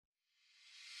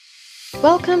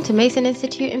Welcome to Mason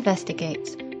Institute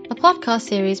Investigates, a podcast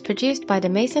series produced by the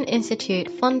Mason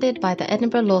Institute funded by the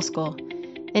Edinburgh Law School.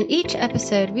 In each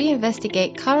episode, we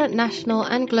investigate current national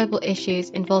and global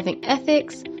issues involving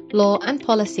ethics, law and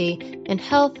policy in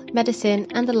health, medicine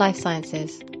and the life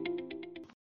sciences.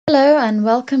 Hello and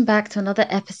welcome back to another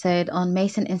episode on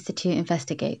Mason Institute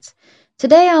Investigates.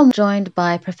 Today I'm joined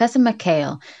by Professor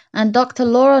McHale and Dr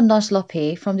Laura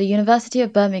Noszlopy from the University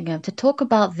of Birmingham to talk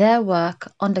about their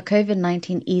work on the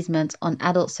COVID-19 easements on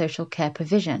adult social care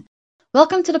provision.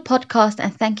 Welcome to the podcast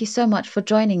and thank you so much for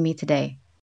joining me today.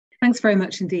 Thanks very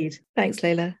much indeed. Thanks,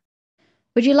 Leila.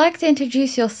 Would you like to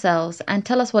introduce yourselves and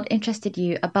tell us what interested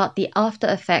you about the after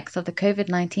effects of the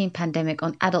COVID-19 pandemic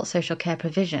on adult social care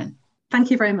provision? Thank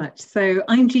you very much. So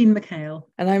I'm Jean McHale.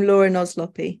 And I'm Laura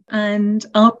Noszlopy. And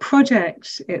our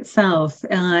project itself,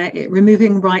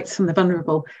 Removing Rights from the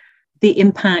Vulnerable, the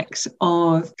impact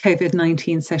of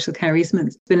COVID-19 social care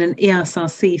easements, has been an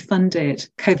ESRC funded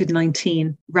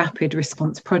COVID-19 rapid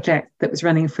response project that was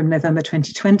running from November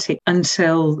 2020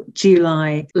 until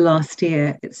July last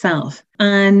year itself.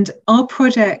 And our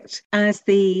project, as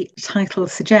the title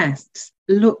suggests,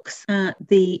 looks at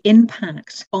the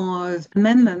impact of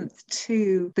amendments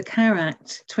to the Care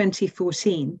Act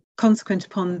 2014, consequent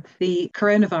upon the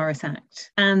Coronavirus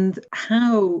Act, and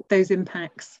how those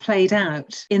impacts played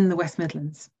out in the West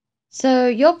Midlands. So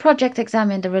your project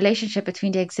examined the relationship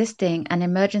between the existing and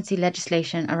emergency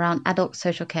legislation around adult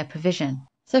social care provision.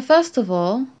 So first of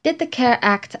all, did the Care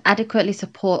Act adequately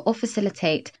support or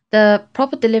facilitate the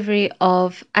proper delivery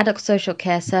of adult social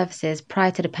care services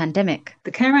prior to the pandemic?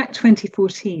 The Care Act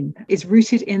 2014 is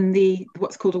rooted in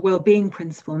what's called a wellbeing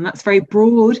principle, and that's very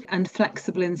broad and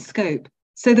flexible in scope.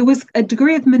 So there was a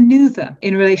degree of manoeuvre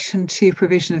in relation to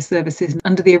provision of services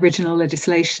under the original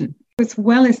legislation. As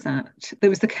well as that, there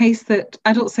was the case that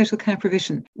adult social care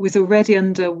provision was already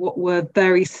under what were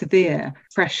very severe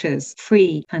pressures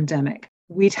pre-pandemic.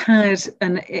 We'd had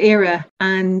an era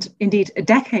and indeed a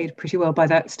decade pretty well by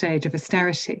that stage of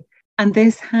austerity. And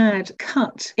this had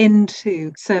cut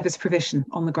into service provision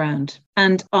on the ground.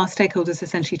 And our stakeholders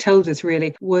essentially told us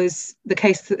really was the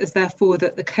case that is therefore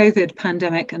that the COVID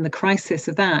pandemic and the crisis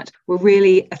of that were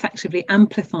really effectively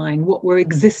amplifying what were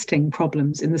existing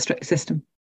problems in the system.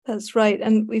 That's right.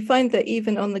 And we find that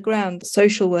even on the ground,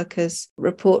 social workers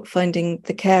report finding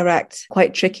the Care Act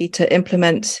quite tricky to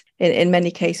implement in many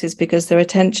cases because there are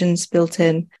tensions built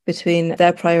in between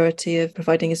their priority of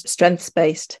providing a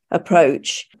strengths-based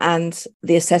approach and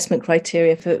the assessment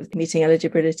criteria for meeting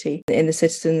eligibility in the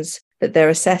citizens that they're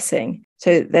assessing.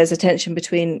 So there's a tension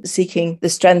between seeking the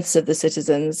strengths of the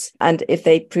citizens, and if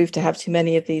they prove to have too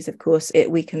many of these, of course, it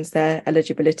weakens their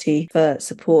eligibility for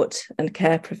support and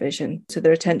care provision. So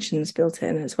there are tensions built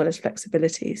in as well as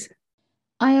flexibilities.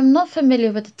 I am not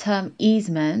familiar with the term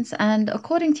easements, and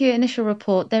according to your initial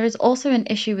report, there is also an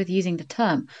issue with using the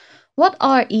term. What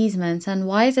are easements and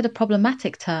why is it a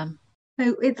problematic term?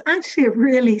 So it's actually a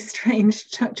really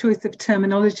strange choice of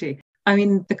terminology. I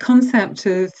mean, the concept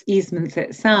of easements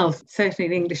itself, certainly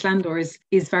in English land law,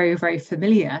 is very, very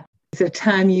familiar. It's a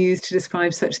term used to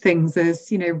describe such things as,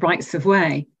 rights of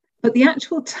way. But the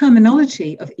actual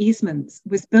terminology of easements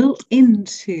was built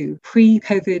into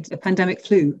pre-COVID pandemic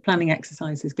flu planning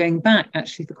exercises, going back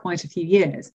actually for quite a few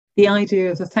years. The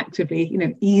idea of effectively,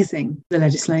 easing the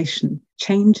legislation,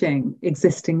 changing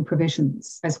existing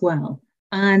provisions as well.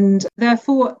 And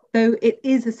therefore, though it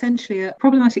is essentially a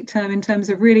problematic term in terms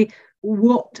of really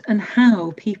what and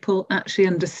how people actually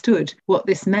understood what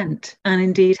this meant and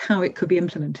indeed how it could be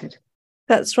implemented.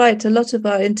 That's right. A lot of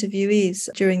our interviewees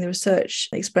during the research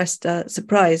expressed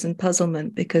surprise and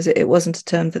puzzlement because it wasn't a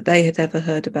term that they had ever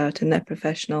heard about in their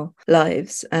professional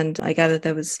lives. And I gather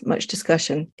there was much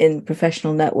discussion in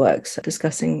professional networks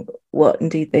discussing what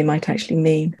indeed they might actually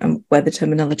mean and where the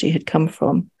terminology had come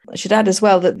from. I should add as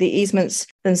well that the easements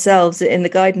themselves in the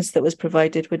guidance that was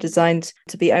provided were designed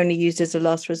to be only used as a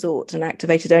last resort and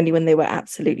activated only when they were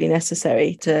absolutely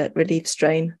necessary to relieve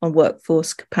strain on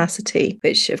workforce capacity,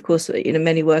 which of course,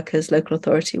 many workers, local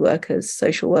authority workers,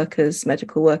 social workers,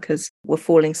 medical workers were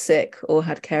falling sick or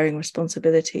had caring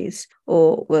responsibilities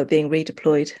or were being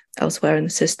redeployed elsewhere in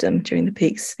the system during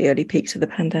the early peaks of the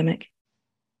pandemic.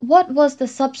 What was the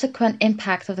subsequent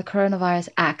impact of the Coronavirus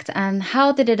Act and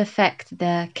how did it affect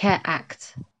the Care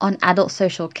Act on adult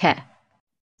social care?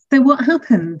 So what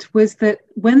happened was that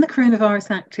when the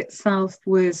Coronavirus Act itself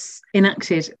was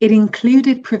enacted, it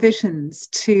included provisions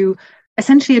to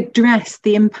essentially address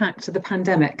the impact of the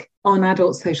pandemic on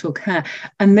adult social care.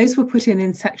 And those were put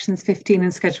in sections 15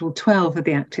 and Schedule 12 of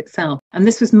the Act itself. And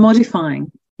this was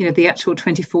modifying the actual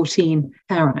 2014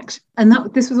 Care Act. And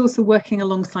this was also working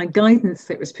alongside guidance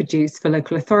that was produced for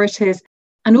local authorities.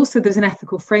 And also there's an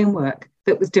ethical framework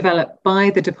that was developed by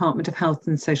the Department of Health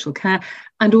and Social Care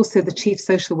and also the Chief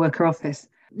Social Worker Office.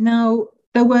 Now,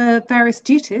 there were various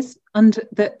duties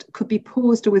that could be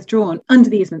paused or withdrawn under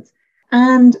the easements,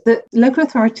 and that local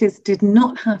authorities did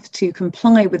not have to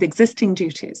comply with existing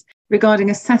duties regarding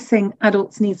assessing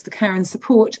adults' needs for care and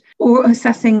support, or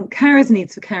assessing carers'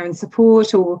 needs for care and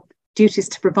support, or duties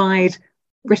to provide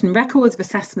written records of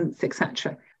assessments,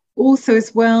 etc. Also,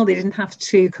 as well, they didn't have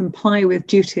to comply with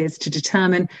duties to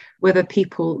determine whether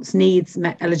people's needs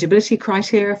met eligibility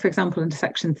criteria, for example, under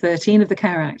Section 13 of the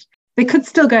Care Act. They could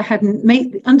still go ahead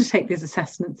and undertake these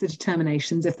assessments or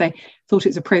determinations if they thought it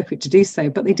was appropriate to do so,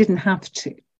 but they didn't have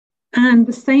to. And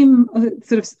the same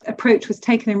sort of approach was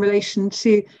taken in relation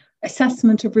to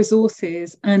assessment of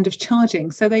resources and of charging.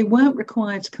 So they weren't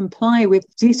required to comply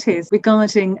with duties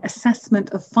regarding assessment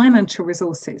of financial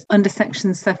resources under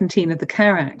Section 17 of the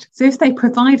Care Act. So if they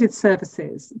provided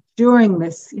services during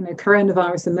this,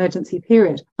 coronavirus emergency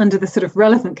period under the sort of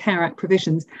relevant Care Act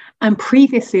provisions, and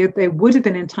previously they would have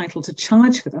been entitled to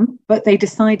charge for them, but they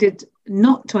decided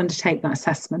not to undertake that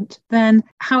assessment, then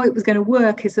how it was going to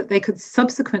work is that they could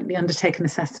subsequently undertake an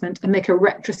assessment and make a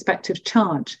retrospective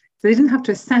charge. So they didn't have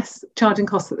to assess charging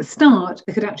costs at the start.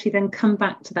 They could actually then come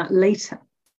back to that later.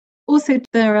 Also,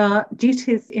 there are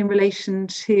duties in relation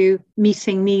to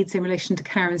meeting needs in relation to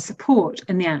care and support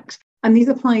in the Act. And these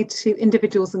apply to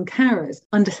individuals and carers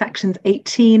under Sections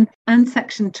 18 and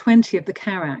Section 20 of the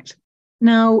Care Act.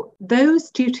 Now, those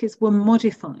duties were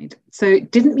modified. So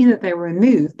it didn't mean that they were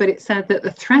removed, but it said that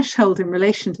the threshold in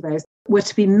relation to those were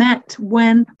to be met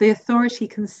when the authority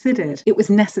considered it was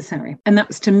necessary. And that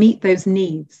was to meet those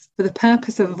needs for the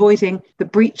purpose of avoiding the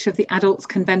breach of the Adults'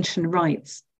 Convention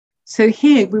rights. So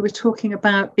here we were talking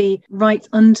about the rights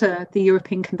under the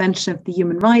European Convention of the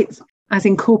Human Rights as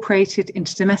incorporated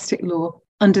into domestic law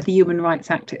under the Human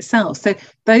Rights Act itself. So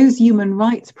those human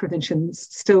rights provisions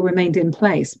still remained in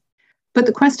place. But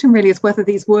the question really is whether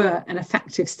these were an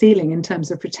effective ceiling in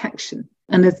terms of protection.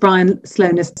 And as Brian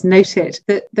Sloan has noted,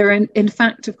 that there are in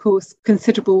fact, of course,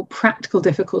 considerable practical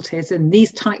difficulties in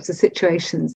these types of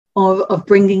situations of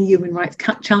bringing human rights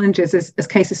challenges, as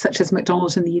cases such as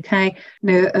McDonald's in the UK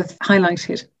have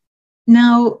highlighted.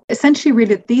 Now, essentially,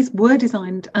 really, these were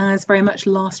designed as very much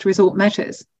last resort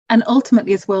measures and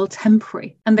ultimately as well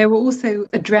temporary. And they were also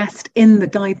addressed in the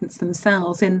guidance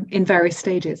themselves in various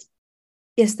stages.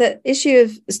 Yes, the issue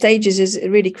of stages is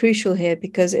really crucial here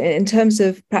because in terms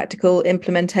of practical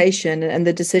implementation and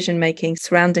the decision-making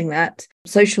surrounding that,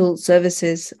 social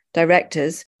services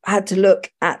directors had to look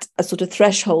at a sort of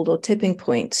threshold or tipping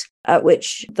point at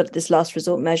which this last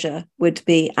resort measure would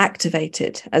be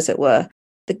activated, as it were.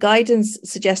 The guidance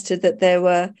suggested that there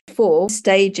were 4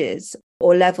 stages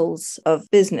or levels of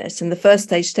business. And the first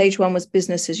stage 1 was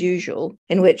business as usual,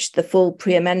 in which the full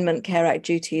pre-amendment Care Act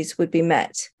duties would be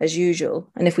met as usual.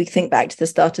 And if we think back to the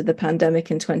start of the pandemic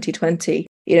in 2020,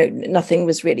 nothing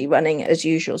was really running as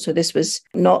usual. So this was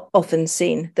not often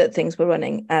seen that things were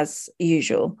running as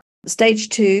usual. Stage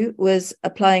 2 was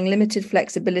applying limited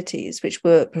flexibilities, which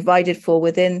were provided for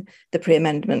within the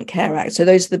Pre-Amendment Care Act. So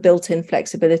those are the built-in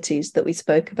flexibilities that we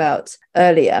spoke about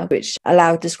earlier, which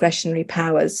allow discretionary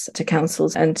powers to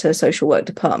councils and to social work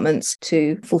departments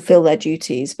to fulfil their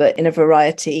duties, but in a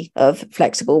variety of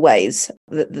flexible ways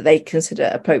that they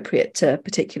consider appropriate to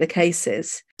particular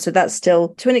cases. So that's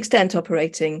still, to an extent,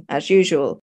 operating as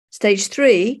usual. Stage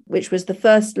 3, which was the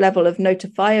first level of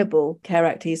notifiable Care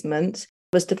Act easement,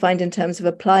 was defined in terms of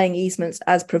applying easements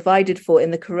as provided for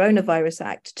in the Coronavirus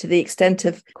Act to the extent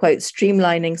of, quote,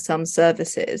 streamlining some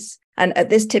services. And at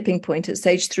this tipping point, at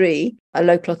stage 3, a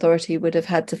local authority would have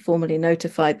had to formally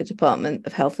notify the Department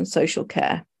of Health and Social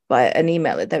Care by an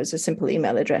email. There was a simple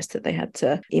email address that they had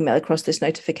to email across this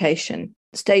notification.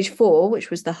 Stage 4, which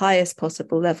was the highest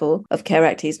possible level of Care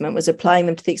Act easement, was applying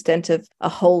them to the extent of a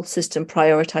whole system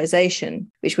prioritisation,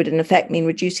 which would in effect mean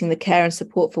reducing the care and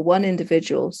support for one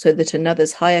individual so that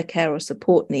another's higher care or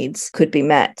support needs could be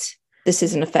met. This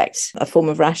is in effect a form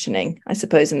of rationing, I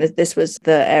suppose, and this was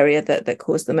the area that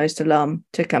caused the most alarm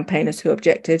to campaigners who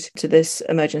objected to this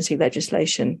emergency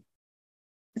legislation.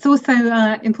 It's also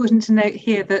important to note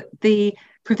here that the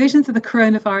provisions of the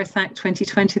Coronavirus Act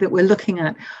 2020 that we're looking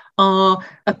at are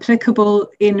applicable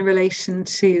in relation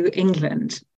to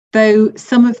England, though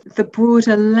some of the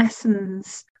broader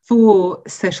lessons for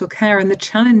social care and the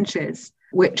challenges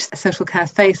which social care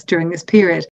faced during this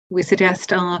period, we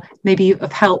suggest are maybe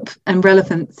of help and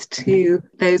relevance to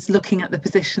those looking at the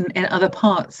position in other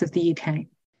parts of the UK.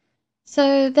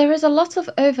 So there is a lot of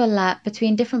overlap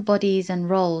between different bodies and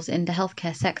roles in the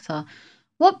healthcare sector.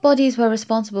 What bodies were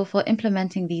responsible for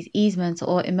implementing these easements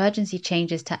or emergency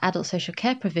changes to adult social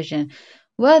care provision?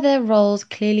 Were their roles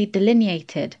clearly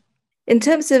delineated? In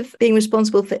terms of being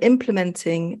responsible for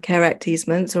implementing Care Act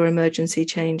easements or emergency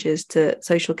changes to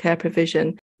social care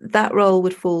provision, that role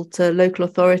would fall to local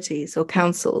authorities or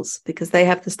councils because they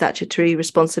have the statutory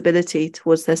responsibility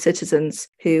towards their citizens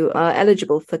who are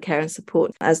eligible for care and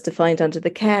support as defined under the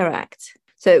Care Act.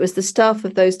 So it was the staff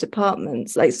of those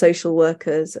departments, like social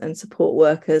workers and support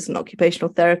workers and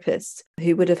occupational therapists,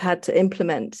 who would have had to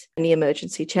implement any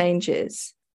emergency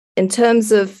changes. In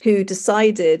terms of who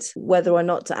decided whether or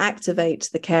not to activate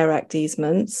the Care Act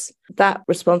easements, that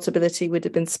responsibility would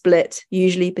have been split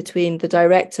usually between the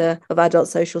Director of Adult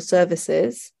Social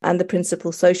Services and the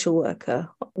Principal Social Worker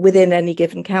within any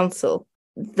given council.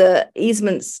 The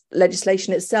easements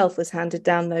legislation itself was handed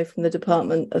down, though, from the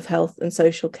Department of Health and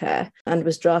Social Care and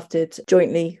was drafted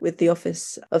jointly with the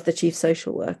Office of the Chief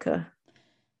Social Worker.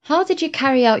 How did you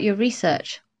carry out your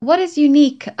research? What is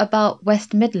unique about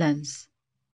West Midlands?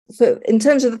 So in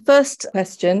terms of the first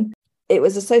question, it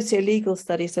was a socio-legal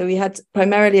study. So we had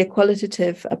primarily a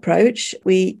qualitative approach.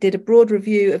 We did a broad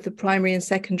review of the primary and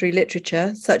secondary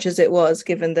literature, such as it was,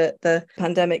 given that the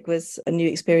pandemic was a new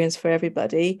experience for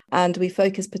everybody. And we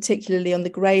focused particularly on the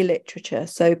grey literature,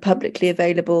 so publicly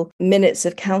available minutes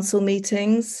of council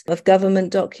meetings, of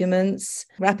government documents,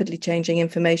 rapidly changing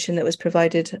information that was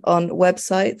provided on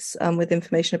websites with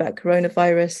information about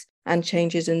coronavirus and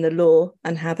changes in the law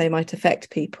and how they might affect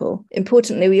people.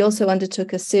 Importantly, we also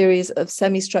undertook a series of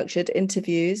semi-structured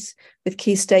interviews with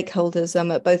key stakeholders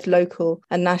at both local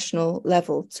and national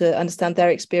level to understand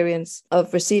their experience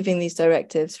of receiving these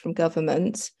directives from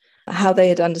government, how they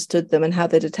had understood them and how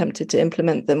they'd attempted to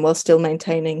implement them while still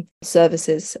maintaining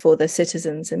services for their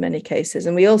citizens in many cases.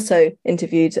 And we also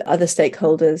interviewed other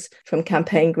stakeholders from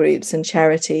campaign groups and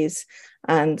charities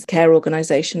and care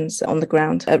organisations on the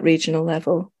ground at regional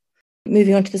level.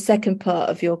 Moving on to the second part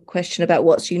of your question about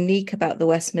what's unique about the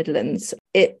West Midlands,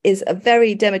 it is a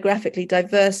very demographically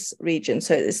diverse region,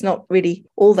 so it's not really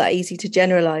all that easy to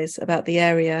generalise about the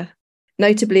area.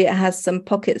 Notably, it has some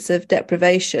pockets of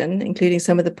deprivation, including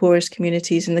some of the poorest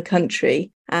communities in the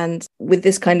country. And with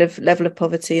this kind of level of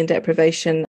poverty and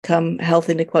deprivation come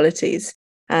health inequalities.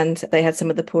 And they had some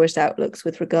of the poorest outlooks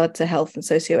with regard to health and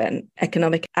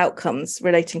socio-economic outcomes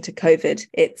relating to COVID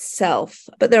itself.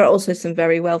 But there are also some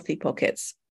very wealthy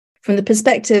pockets. From the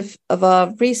perspective of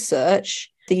our research,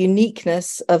 the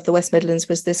uniqueness of the West Midlands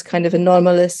was this kind of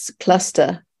anomalous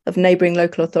cluster of neighbouring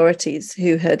local authorities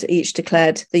who had each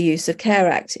declared the use of Care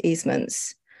Act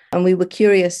easements. And we were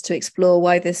curious to explore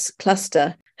why this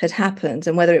cluster had happened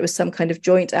and whether it was some kind of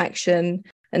joint action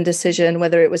and decision,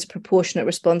 whether it was a proportionate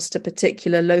response to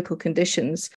particular local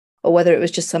conditions, or whether it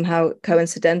was just somehow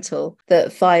coincidental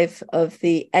that 5 of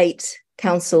the 8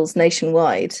 councils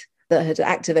nationwide that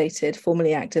had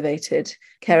formally activated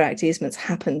Care Act easements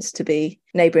happened to be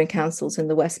neighbouring councils in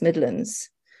the West Midlands.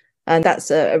 And that's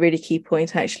a really key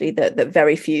point, actually, that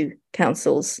very few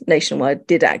councils nationwide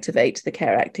did activate the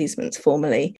Care Act easements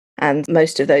formally, and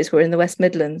most of those were in the West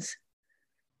Midlands.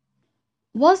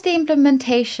 Was the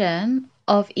implementation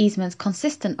of easements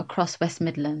consistent across West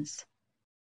Midlands?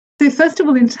 So first of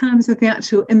all, in terms of the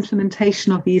actual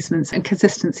implementation of easements and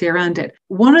consistency around it,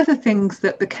 one of the things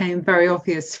that became very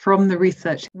obvious from the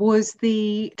research was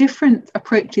the different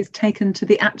approaches taken to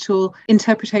the actual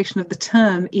interpretation of the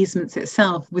term easements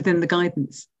itself within the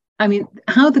guidance. I mean,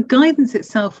 how the guidance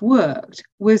itself worked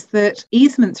was that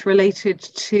easements related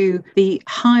to the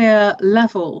higher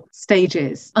level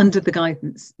stages under the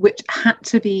guidance, which had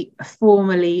to be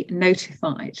formally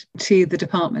notified to the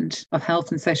Department of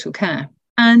Health and Social Care.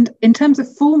 And in terms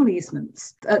of formal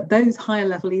easements, those higher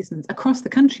level easements across the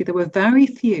country, there were very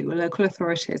few local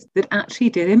authorities that actually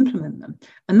did implement them.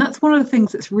 And that's one of the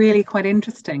things that's really quite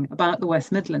interesting about the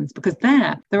West Midlands, because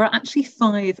there are actually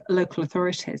 5 local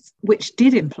authorities which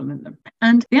did implement them.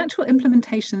 And the actual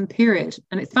implementation period,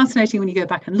 and it's fascinating when you go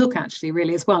back and look actually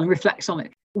really as well and reflect on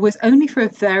it, was only for a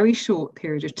very short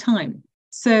period of time.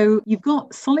 So you've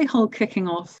got Solihull kicking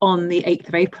off on the 8th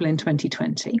of April in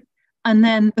 2020. And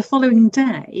then the following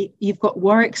day, you've got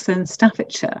Warwickshire and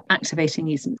Staffordshire activating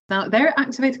easements. Now, they're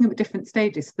activating them at different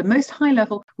stages. The most high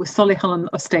level was Solihull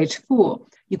of stage 4.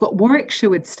 You've got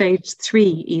Warwickshire with stage 3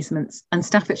 easements and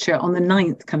Staffordshire on the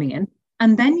 9th coming in.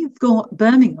 And then you've got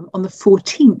Birmingham on the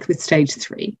 14th with stage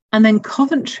 3. And then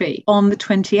Coventry on the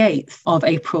 28th of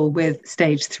April with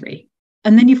stage 3.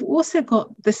 And then you've also got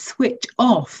the switch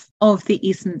off of the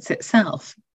easements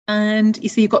itself. And you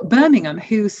see, you've got Birmingham,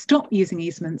 who stopped using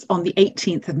easements on the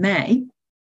 18th of May.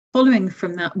 Following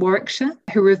from that, Warwickshire,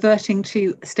 who are reverting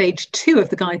to stage 2 of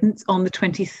the guidance on the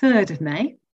 23rd of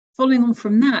May. Following on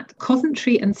from that,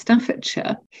 Coventry and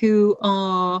Staffordshire, who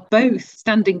are both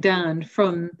standing down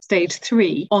from stage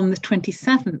 3 on the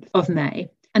 27th of May.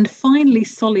 And finally,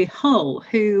 Solihull,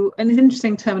 who, and it's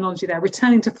interesting terminology there,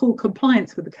 returning to full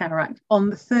compliance with the Care Act on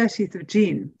the 30th of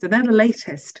June. So they're the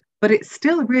latest, but it's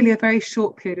still really a very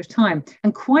short period of time.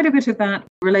 And quite a bit of that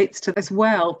relates to as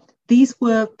well. These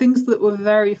were things that were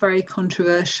very, very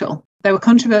controversial. They were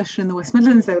controversial in the West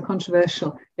Midlands, they were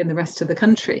controversial in the rest of the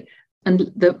country. And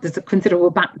there's a considerable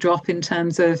backdrop in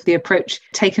terms of the approach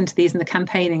taken to these and the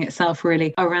campaigning itself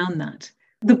really around that.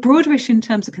 The broader issue in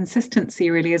terms of consistency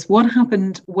really is what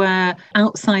happened where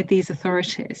outside these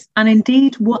authorities, and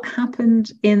indeed what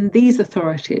happened in these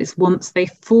authorities once they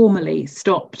formally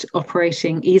stopped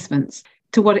operating easements.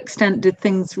 To what extent did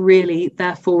things really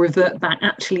therefore revert back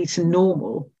actually to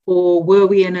normal? Or were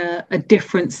we in a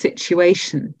different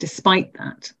situation despite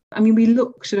that? I mean, we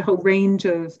looked at a whole range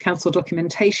of council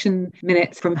documentation,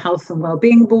 minutes from health and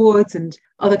wellbeing boards and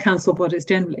other council bodies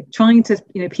generally, trying to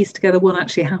piece together what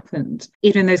actually happened,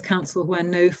 even in those councils where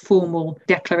no formal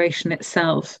declaration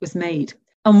itself was made.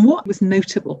 And what was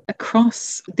notable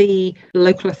across the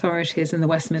local authorities in the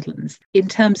West Midlands in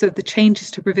terms of the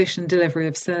changes to provision and delivery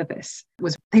of service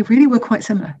was they really were quite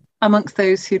similar amongst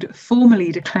those who'd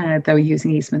formally declared they were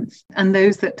using easements and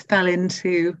those that fell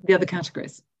into the other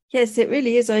categories. Yes, it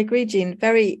really is. I agree, Jean.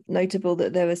 Very notable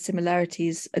that there were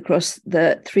similarities across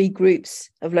the 3 groups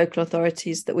of local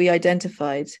authorities that we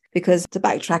identified, because to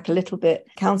backtrack a little bit,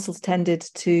 councils tended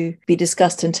to be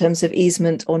discussed in terms of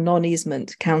easement or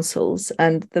non-easement councils.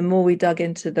 And the more we dug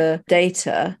into the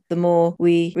data, the more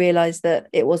we realised that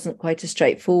it wasn't quite as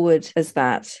straightforward as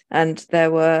that. And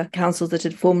there were councils that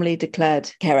had formally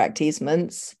declared Care Act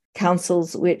easements,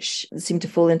 councils which seemed to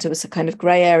fall into a kind of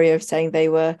grey area of saying they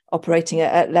were operating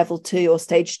at level 2 or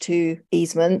stage 2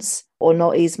 easements or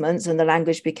not easements, and the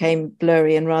language became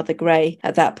blurry and rather grey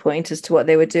at that point as to what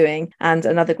they were doing, and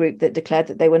another group that declared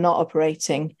that they were not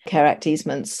operating Care Act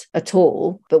easements at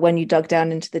all. But when you dug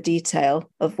down into the detail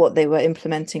of what they were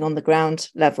implementing on the ground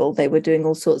level, they were doing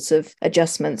all sorts of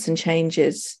adjustments and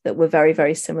changes that were very,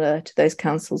 very similar to those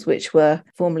councils which were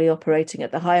formally operating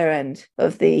at the higher end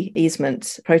of the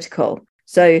easement protocol.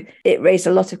 So it raised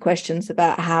a lot of questions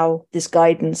about how this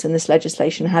guidance and this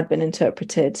legislation had been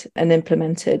interpreted and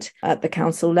implemented at the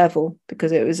council level,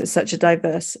 because it was such a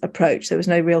diverse approach. There was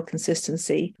no real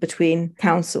consistency between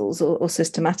councils or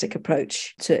systematic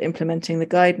approach to implementing the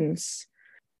guidance.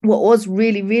 What was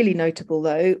really, really notable,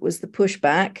 though, was the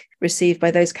pushback received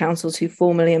by those councils who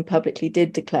formally and publicly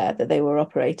did declare that they were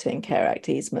operating Care Act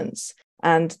easements.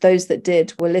 And those that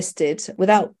did were listed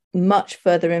without much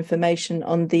further information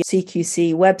on the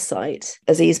CQC website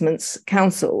as easements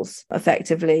councils,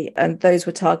 effectively. And those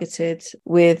were targeted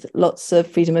with lots of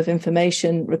freedom of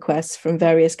information requests from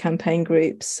various campaign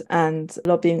groups and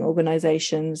lobbying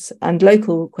organisations and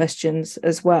local questions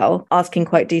as well, asking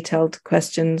quite detailed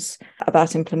questions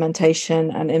about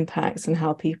implementation and impacts and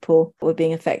how people were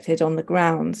being affected on the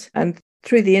ground. And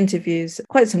through the interviews,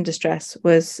 quite some distress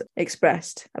was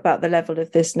expressed about the level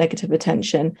of this negative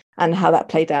attention and how that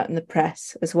played out in the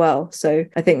press as well. So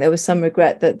I think there was some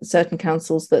regret that certain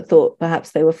councils that thought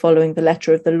perhaps they were following the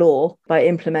letter of the law by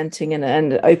implementing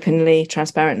and openly,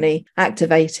 transparently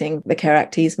activating the Care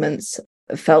Act easements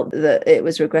felt that it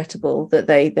was regrettable that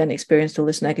they then experienced all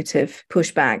this negative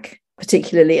pushback,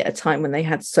 particularly at a time when they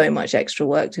had so much extra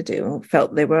work to do and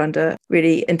felt they were under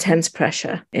really intense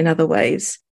pressure in other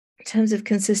ways. In terms of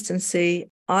consistency,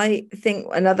 I think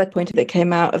another point that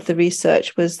came out of the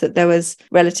research was that there was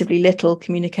relatively little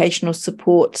communication or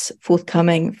support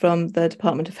forthcoming from the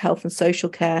Department of Health and Social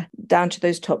Care down to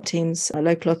those top teams,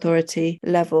 local authority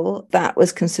level. That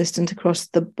was consistent across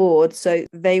the board. So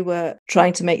they were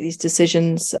trying to make these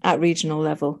decisions at regional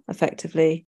level,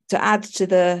 effectively. To add to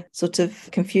the sort of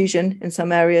confusion in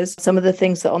some areas, some of the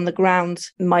things that on the ground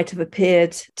might have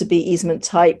appeared to be easement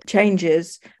type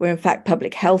changes were in fact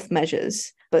public health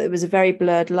measures. But it was a very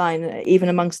blurred line, even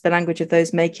amongst the language of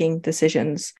those making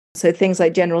decisions. So things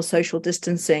like general social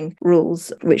distancing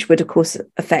rules, which would, of course,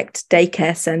 affect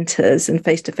daycare centres and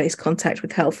face-to-face contact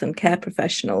with health and care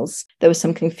professionals. There was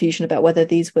some confusion about whether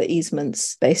these were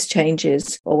easements-based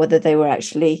changes or whether they were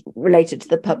actually related to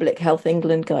the Public Health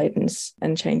England guidance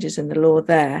and changes in the law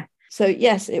there. So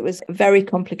yes, it was very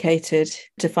complicated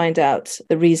to find out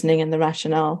the reasoning and the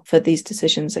rationale for these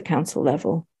decisions at council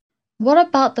level. What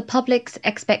about the public's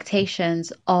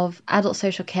expectations of adult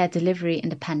social care delivery in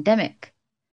the pandemic?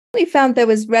 We found there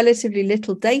was relatively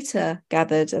little data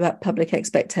gathered about public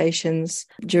expectations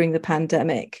during the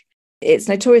pandemic. It's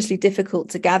notoriously difficult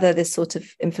to gather this sort of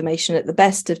information at the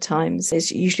best of times.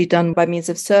 It's usually done by means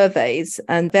of surveys,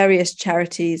 and various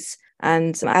charities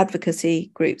and advocacy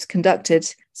groups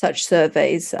conducted such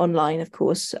surveys online, of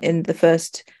course, in the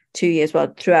first 2 years,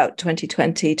 throughout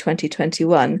 2020,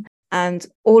 2021. And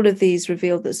all of these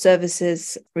revealed that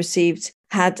services received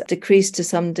had decreased to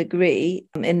some degree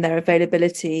in their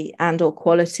availability and or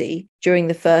quality during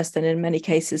the first and in many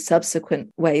cases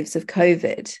subsequent waves of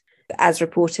COVID, as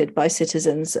reported by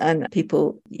citizens and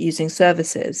people using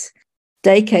services.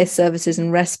 Daycare services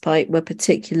and respite were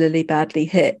particularly badly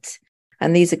hit,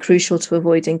 and these are crucial to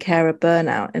avoiding carer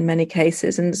burnout in many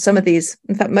cases. And some of these,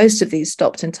 in fact, most of these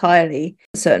stopped entirely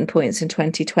at certain points in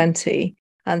 2020,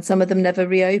 and some of them never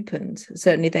reopened.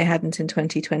 Certainly they hadn't in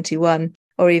 2021,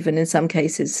 or even in some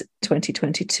cases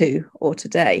 2022 or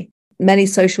today. Many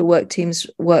social work teams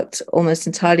worked almost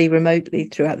entirely remotely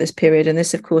throughout this period, and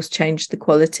this, of course, changed the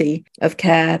quality of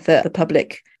care that the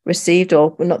public received,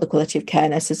 or not the quality of care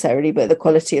necessarily, but the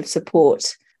quality of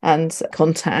support and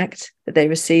contact that they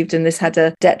received. And this had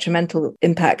a detrimental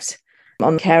impact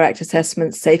on Care Act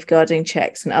assessments, safeguarding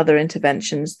checks, and other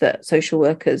interventions that social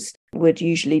workers would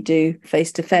usually do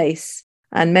face-to-face.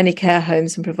 And many care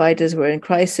homes and providers were in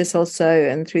crisis also,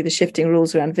 and through the shifting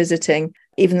rules around visiting,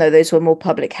 even though those were more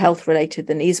public health related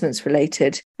than easements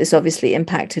related, this obviously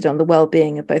impacted on the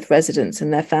well-being of both residents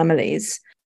and their families.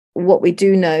 What we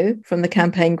do know from the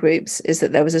campaign groups is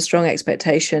that there was a strong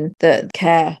expectation that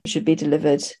care should be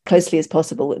delivered closely as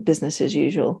possible with business as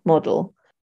usual model.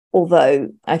 Although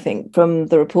I think from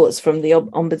the reports from the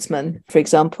Ombudsman, for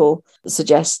example,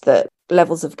 suggest that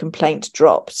levels of complaint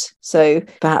dropped. So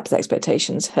perhaps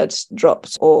expectations had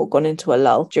dropped or gone into a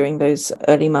lull during those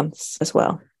early months as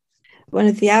well. One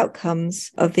of the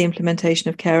outcomes of the implementation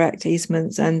of Care Act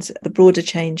easements and the broader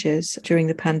changes during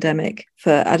the pandemic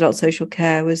for adult social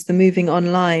care was the moving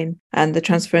online and the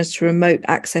transference to remote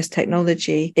access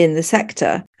technology in the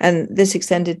sector. And this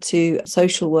extended to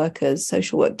social workers,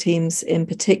 social work teams in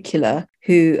particular,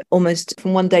 who almost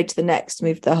from one day to the next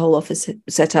moved their whole office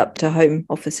set up to home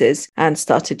offices and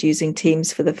started using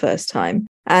Teams for the first time.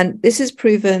 And this has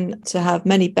proven to have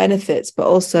many benefits, but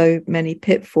also many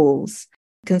pitfalls.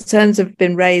 Concerns have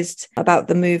been raised about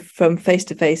the move from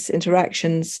face-to-face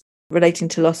interactions relating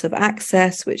to loss of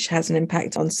access, which has an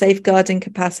impact on safeguarding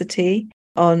capacity,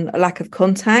 on a lack of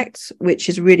contact, which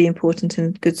is really important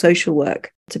in good social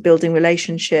work, to building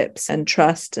relationships and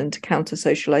trust and to counter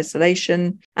social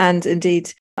isolation, and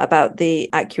indeed about the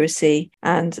accuracy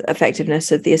and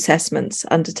effectiveness of the assessments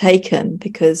undertaken,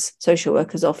 because social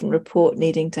workers often report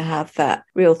needing to have that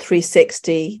real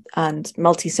 360 and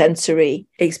multisensory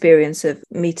experience of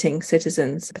meeting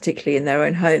citizens, particularly in their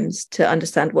own homes, to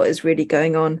understand what is really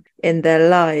going on in their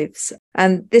lives.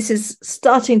 And this is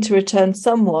starting to return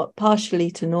somewhat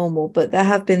partially to normal, but there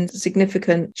have been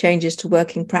significant changes to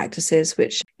working practices,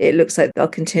 which it looks like they'll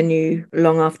continue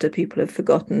long after people have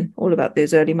forgotten all about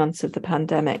those early months of the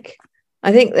pandemic.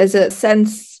 I think there's a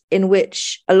sense in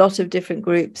which a lot of different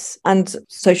groups and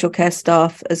social care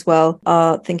staff as well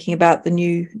are thinking about the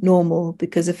new normal,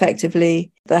 because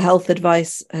effectively the health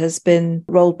advice has been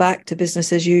rolled back to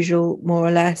business as usual, more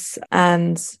or less.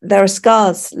 And there are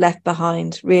scars left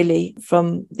behind, really,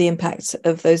 from the impact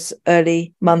of those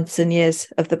early months and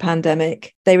years of the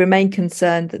pandemic. They remain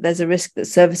concerned that there's a risk that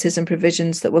services and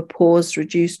provisions that were paused,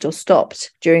 reduced or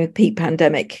stopped during peak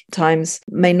pandemic times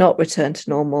may not return to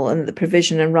normal, and that the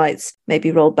provision and rights may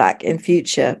be rolled back in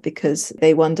future, because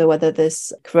they wonder whether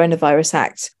this Coronavirus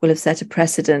Act will have set a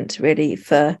precedent really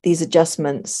for these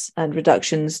adjustments and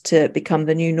reductions to become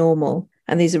the new normal.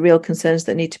 And these are real concerns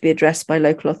that need to be addressed by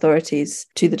local authorities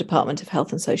to the Department of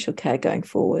Health and Social Care going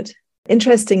forward.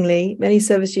 Interestingly, many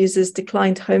service users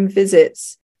declined home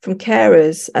visits from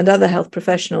carers and other health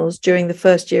professionals during the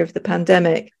first year of the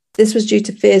pandemic. This was due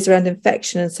to fears around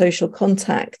infection and social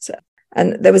contact.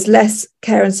 And there was less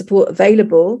care and support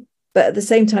available, but at the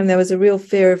same time, there was a real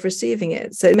fear of receiving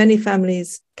it. So many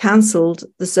families cancelled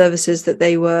the services that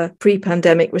they were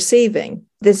pre-pandemic receiving.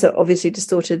 This obviously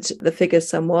distorted the figures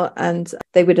somewhat, and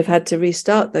they would have had to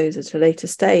restart those at a later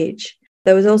stage.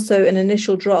 There was also an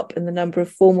initial drop in the number of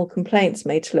formal complaints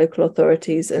made to local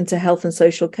authorities and to health and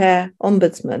social care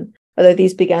ombudsmen, although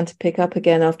these began to pick up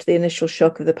again after the initial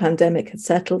shock of the pandemic had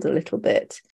settled a little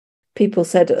bit. People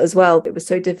said as well it was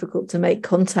so difficult to make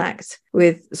contact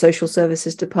with social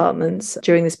services departments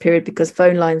during this period because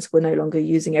phone lines were no longer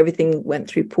using. Everything went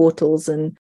through portals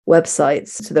and websites,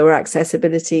 so there were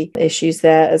accessibility issues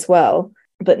there as well.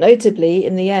 But notably,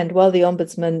 in the end, while the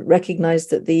Ombudsman recognised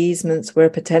that the easements were a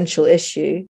potential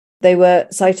issue, They were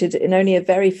cited in only a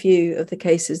very few of the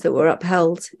cases that were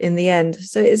upheld in the end.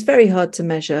 So it's very hard to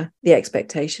measure the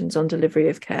expectations on delivery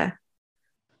of care.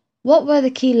 What were the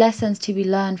key lessons to be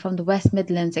learned from the West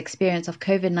Midlands experience of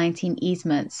COVID-19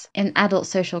 easements in adult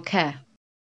social care?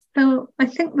 So I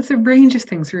think there's a range of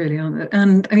things really on it.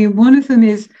 And I mean, one of them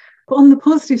is on the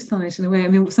positive side in a way. I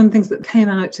mean, some things that came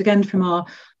out again from our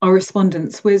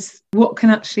respondents was what can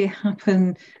actually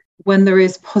happen when there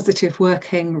is positive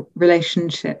working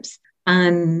relationships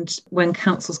and when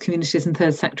councils, communities and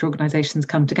third sector organisations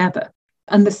come together.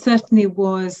 And there certainly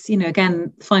was,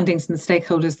 again, findings from the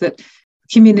stakeholders that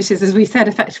communities, as we said,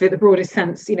 effectively at the broadest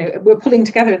sense, we're pulling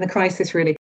together in the crisis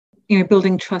really,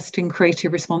 building trust in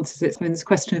creative responses. It's been this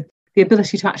question of the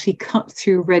ability to actually cut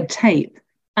through red tape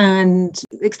and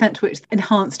the extent to which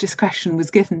enhanced discretion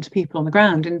was given to people on the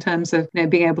ground in terms of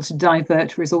being able to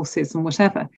divert resources and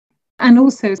whatever. And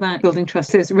also that building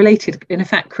trust is related, in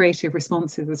effect, creative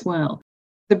responses as well.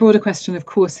 The broader question, of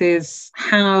course, is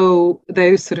how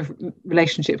those sort of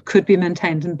relationships could be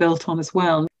maintained and built on as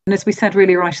well. And as we said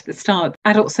really right at the start,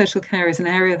 adult social care is an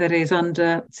area that is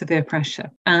under severe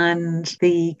pressure. And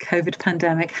the COVID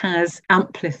pandemic has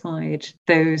amplified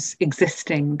those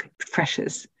existing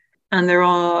pressures. And there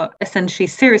are essentially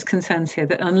serious concerns here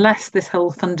that unless this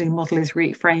whole funding model is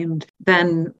reframed,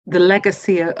 then the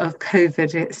legacy of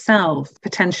COVID itself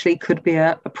potentially could be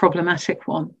a problematic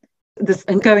one. There's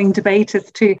ongoing debate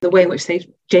as to the way in which, say,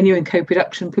 genuine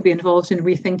co-production could be involved in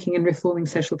rethinking and reforming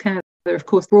social care. There are, of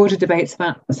course, broader debates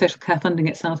about social care funding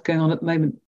itself going on at the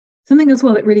moment. Something as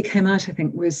well that really came out, I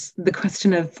think, was the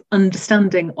question of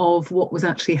understanding of what was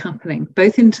actually happening,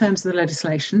 both in terms of the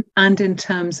legislation and in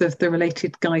terms of the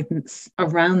related guidance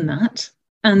around that.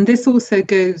 And this also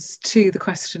goes to the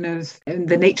question of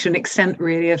the nature and extent,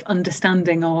 really, of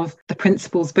understanding of the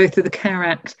principles, both of the Care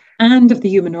Act and of the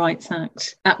Human Rights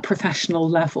Act at professional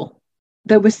level.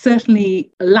 There was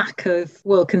certainly a lack of,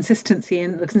 consistency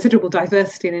and considerable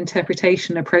diversity in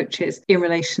interpretation approaches in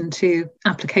relation to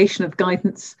application of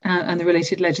guidance and the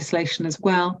related legislation as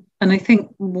well. And I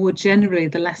think more generally,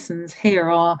 the lessons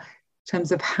here are in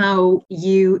terms of how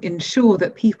you ensure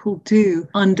that people do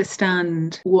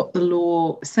understand what the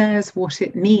law says, what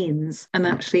it means, and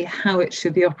actually how it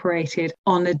should be operated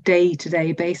on a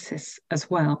day-to-day basis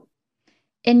as well.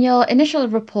 In your initial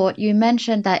report, you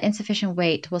mentioned that insufficient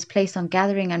weight was placed on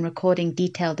gathering and recording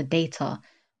detailed data.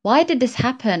 Why did this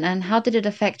happen and how did it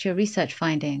affect your research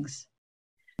findings?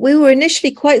 We were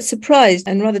initially quite surprised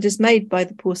and rather dismayed by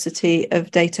the paucity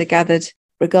of data gathered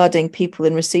regarding people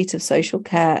in receipt of social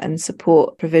care and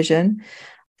support provision.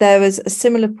 There was a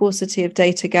similar paucity of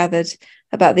data gathered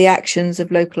about the actions of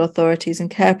local authorities and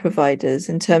care providers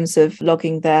in terms of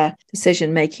logging their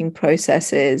decision-making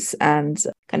processes and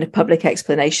kind of public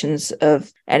explanations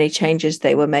of any changes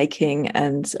they were making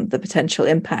and the potential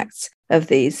impacts of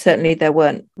these. Certainly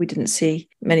we didn't see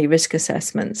many risk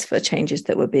assessments for changes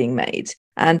that were being made.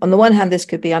 And on the one hand, this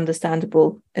could be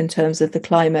understandable in terms of the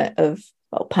climate of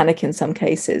panic in some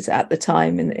cases at the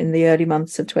time in the early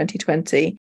months of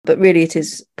 2020. But really, it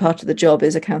is part of the job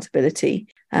is accountability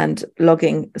and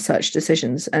logging such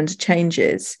decisions and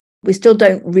changes. We still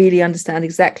don't really understand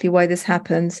exactly why this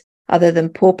happened, other than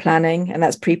poor planning, and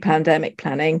that's pre-pandemic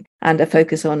planning, and a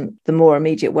focus on the more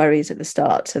immediate worries at the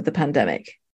start of the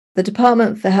pandemic. The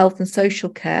Department for Health and Social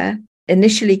Care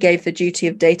initially gave the duty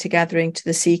of data gathering to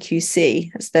the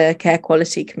CQC, as the Care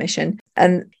Quality Commission.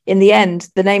 And in the end,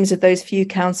 the names of those few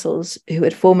councils who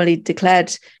had formally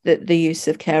declared that the use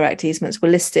of Care Act easements were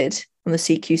listed on the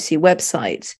CQC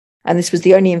website. And this was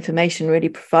the only information really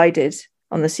provided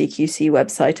on the CQC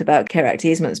website about Care Act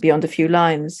easements beyond a few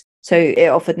lines. So it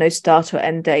offered no start or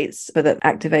end dates for that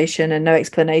activation and no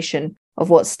explanation of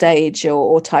what stage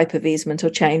or type of easement or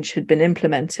change had been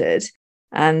implemented.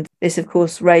 And this, of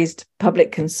course, raised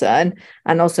public concern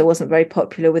and also wasn't very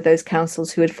popular with those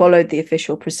councils who had followed the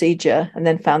official procedure and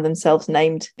then found themselves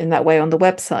named in that way on the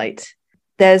website.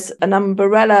 There's an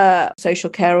umbrella social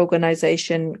care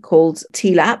organisation called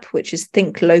TLAP, which is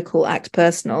Think Local Act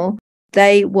Personal.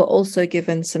 They were also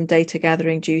given some data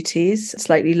gathering duties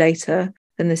slightly later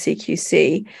than the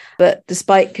CQC. But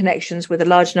despite connections with a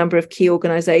large number of key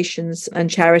organisations and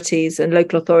charities and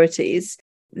local authorities,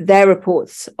 their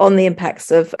reports on the impacts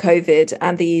of COVID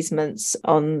and the easements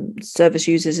on service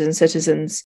users and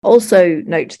citizens also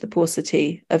note the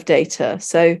paucity of data.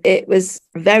 So it was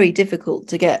very difficult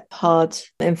to get hard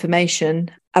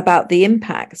information about the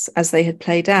impacts as they had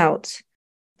played out.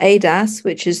 ADAS,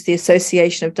 which is the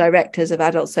Association of Directors of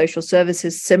Adult Social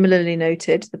Services, similarly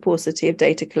noted the paucity of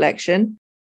data collection.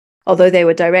 Although they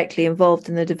were directly involved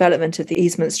in the development of the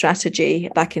easement strategy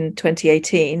back in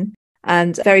 2018,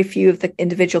 And very few of the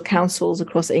individual councils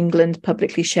across England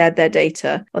publicly shared their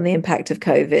data on the impact of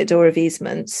COVID or of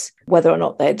easements, whether or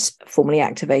not they'd formally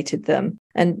activated them.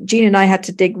 And Jean and I had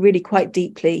to dig really quite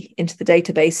deeply into the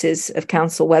databases of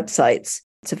council websites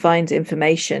to find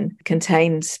information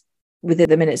contained within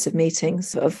the minutes of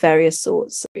meetings of various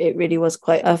sorts. It really was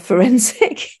quite a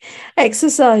forensic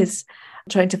exercise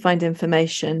trying to find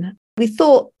information. We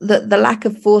thought that the lack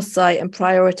of foresight and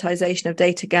prioritization of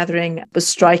data gathering was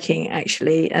striking,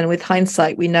 actually. And with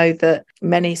hindsight, we know that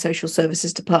many social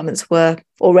services departments were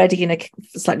already in a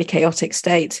slightly chaotic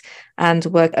state and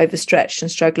were overstretched and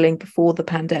struggling before the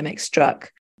pandemic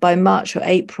struck. By March or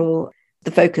April,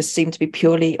 the focus seemed to be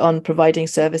purely on providing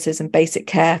services and basic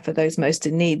care for those most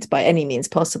in need by any means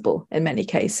possible in many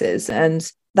cases.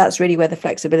 And that's really where the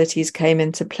flexibilities came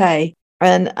into play.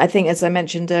 And I think, as I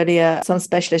mentioned earlier, some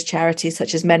specialist charities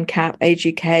such as MenCap, Age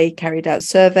UK carried out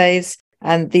surveys,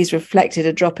 and these reflected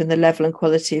a drop in the level and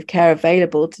quality of care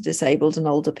available to disabled and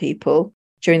older people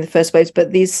during the first waves.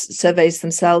 But these surveys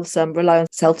themselves rely on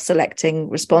self-selecting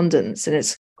respondents, and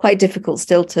it's quite difficult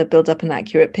still to build up an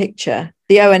accurate picture.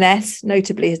 The ONS,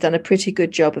 notably, has done a pretty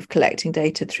good job of collecting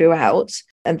data throughout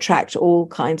and tracked all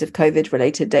kinds of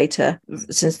COVID-related data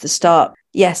since the start.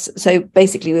 Yes, so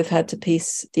basically we've had to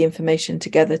piece the information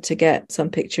together to get some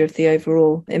picture of the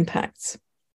overall impacts.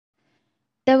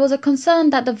 There was a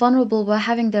concern that the vulnerable were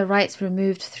having their rights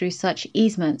removed through such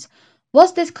easements.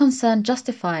 Was this concern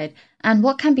justified, and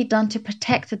what can be done to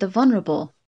protect the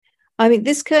vulnerable? I mean,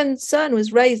 this concern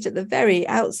was raised at the very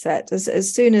outset,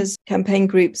 as soon as campaign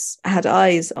groups had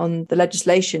eyes on the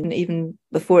legislation, even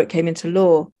before it came into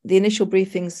law. The initial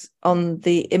briefings on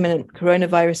the imminent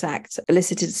Coronavirus Act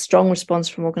elicited a strong response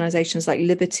from organisations like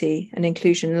Liberty and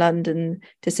Inclusion London,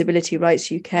 Disability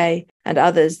Rights UK and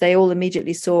others. They all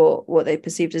immediately saw what they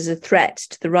perceived as a threat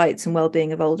to the rights and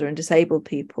well-being of older and disabled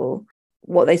people.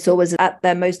 What they saw was, at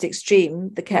their most extreme,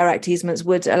 the Care Act easements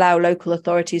would allow local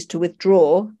authorities to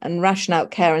withdraw and ration out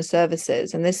care and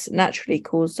services. And this naturally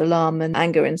caused alarm and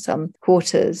anger in some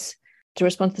quarters. To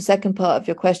respond to the second part of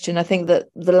your question, I think that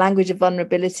the language of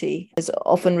vulnerability is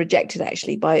often rejected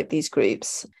actually by these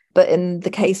groups. But in the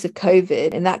case of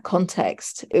COVID, in that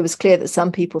context, it was clear that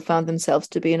some people found themselves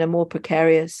to be in a more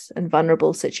precarious and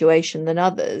vulnerable situation than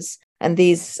others. And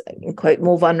these, in quote,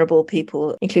 more vulnerable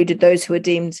people included those who were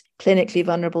deemed clinically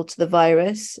vulnerable to the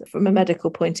virus from a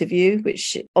medical point of view,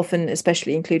 which often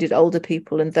especially included older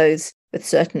people and those with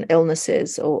certain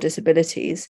illnesses or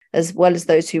disabilities, as well as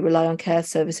those who rely on care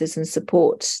services and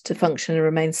support to function and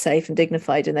remain safe and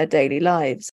dignified in their daily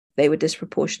lives. They were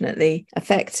disproportionately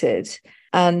affected.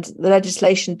 And the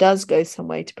legislation does go some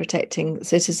way to protecting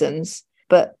citizens.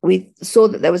 But we saw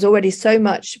that there was already so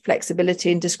much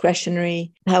flexibility and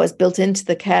discretionary powers built into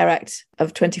the Care Act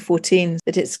of 2014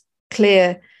 that it's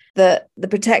clear that the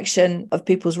protection of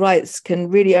people's rights can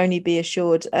really only be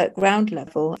assured at ground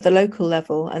level, the local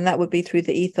level, and that would be through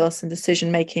the ethos and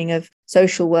decision-making of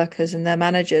social workers and their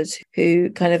managers who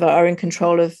kind of are in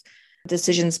control of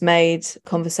decisions made,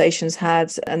 conversations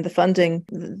had, and the funding,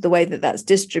 the way that that's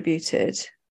distributed.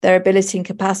 Their ability and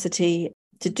capacity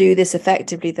to do this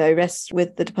effectively, though, rests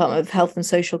with the Department of Health and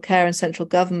Social Care and central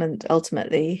government,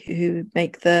 ultimately, who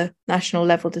make the national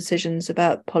level decisions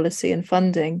about policy and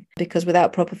funding, because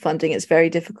without proper funding, it's very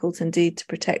difficult indeed to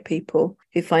protect people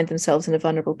who find themselves in a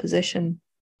vulnerable position.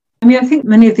 I mean, I think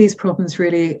many of these problems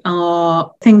really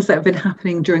are things that have been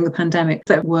happening during the pandemic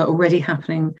that were already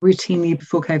happening routinely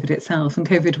before COVID itself, and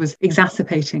COVID was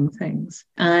exacerbating things.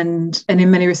 And in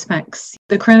many respects,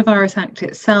 the Coronavirus Act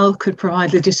itself could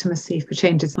provide legitimacy for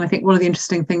changes. And I think one of the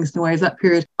interesting things in a way is that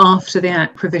period after the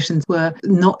Act provisions were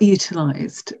not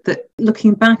utilised, that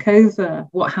looking back over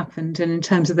what happened and in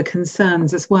terms of the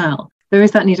concerns as well, there is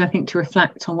that need, I think, to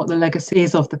reflect on what the legacy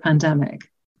is of the pandemic.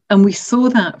 And we saw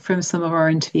that from some of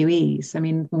our interviewees. I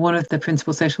mean, one of the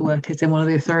principal social workers in one of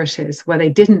the authorities where they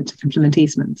didn't implement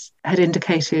easements had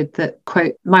indicated that,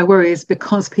 quote, my worry is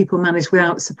because people manage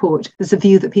without support, there's a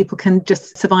view that people can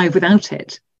just survive without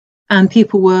it. And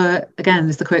people were, again,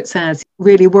 as the quote says,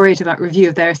 really worried about review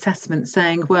of their assessment,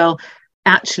 saying, well,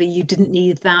 actually, you didn't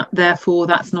need that, therefore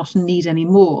that's not a need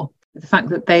anymore. The fact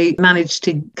that they managed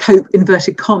to cope,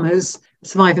 inverted commas,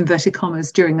 survive inverted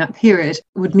commas during that period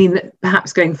would mean that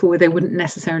perhaps going forward they wouldn't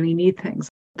necessarily need things.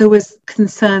 There was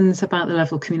concerns about the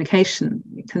level of communication,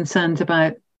 concerns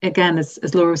about, again, as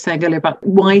Laura was saying earlier, about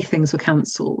why things were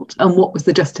cancelled and what was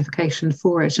the justification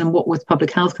for it and what was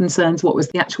public health concerns, what was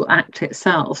the actual act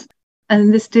itself.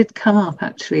 And this did come up,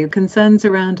 actually, concerns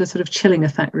around a sort of chilling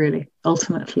effect, really,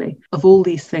 ultimately, of all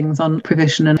these things on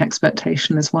provision and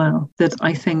expectation as well, that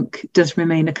I think does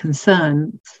remain a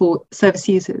concern for service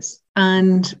users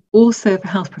and also for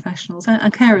health professionals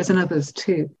and carers and others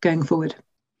too, going forward.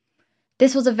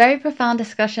 This was a very profound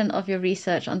discussion of your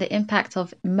research on the impact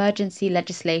of emergency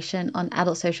legislation on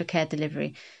adult social care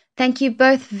delivery. Thank you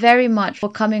both very much for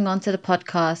coming onto the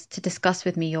podcast to discuss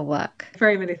with me your work.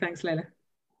 Very many thanks, Leila.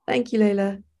 Thank you,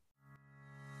 Leila.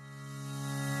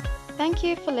 Thank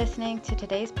you for listening to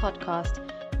today's podcast.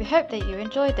 We hope that you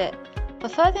enjoyed it. For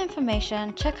further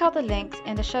information, check out the links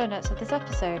in the show notes of this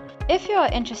episode. If you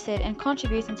are interested in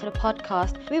contributing to the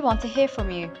podcast, we want to hear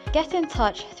from you. Get in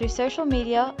touch through social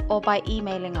media or by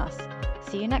emailing us.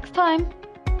 See you next time.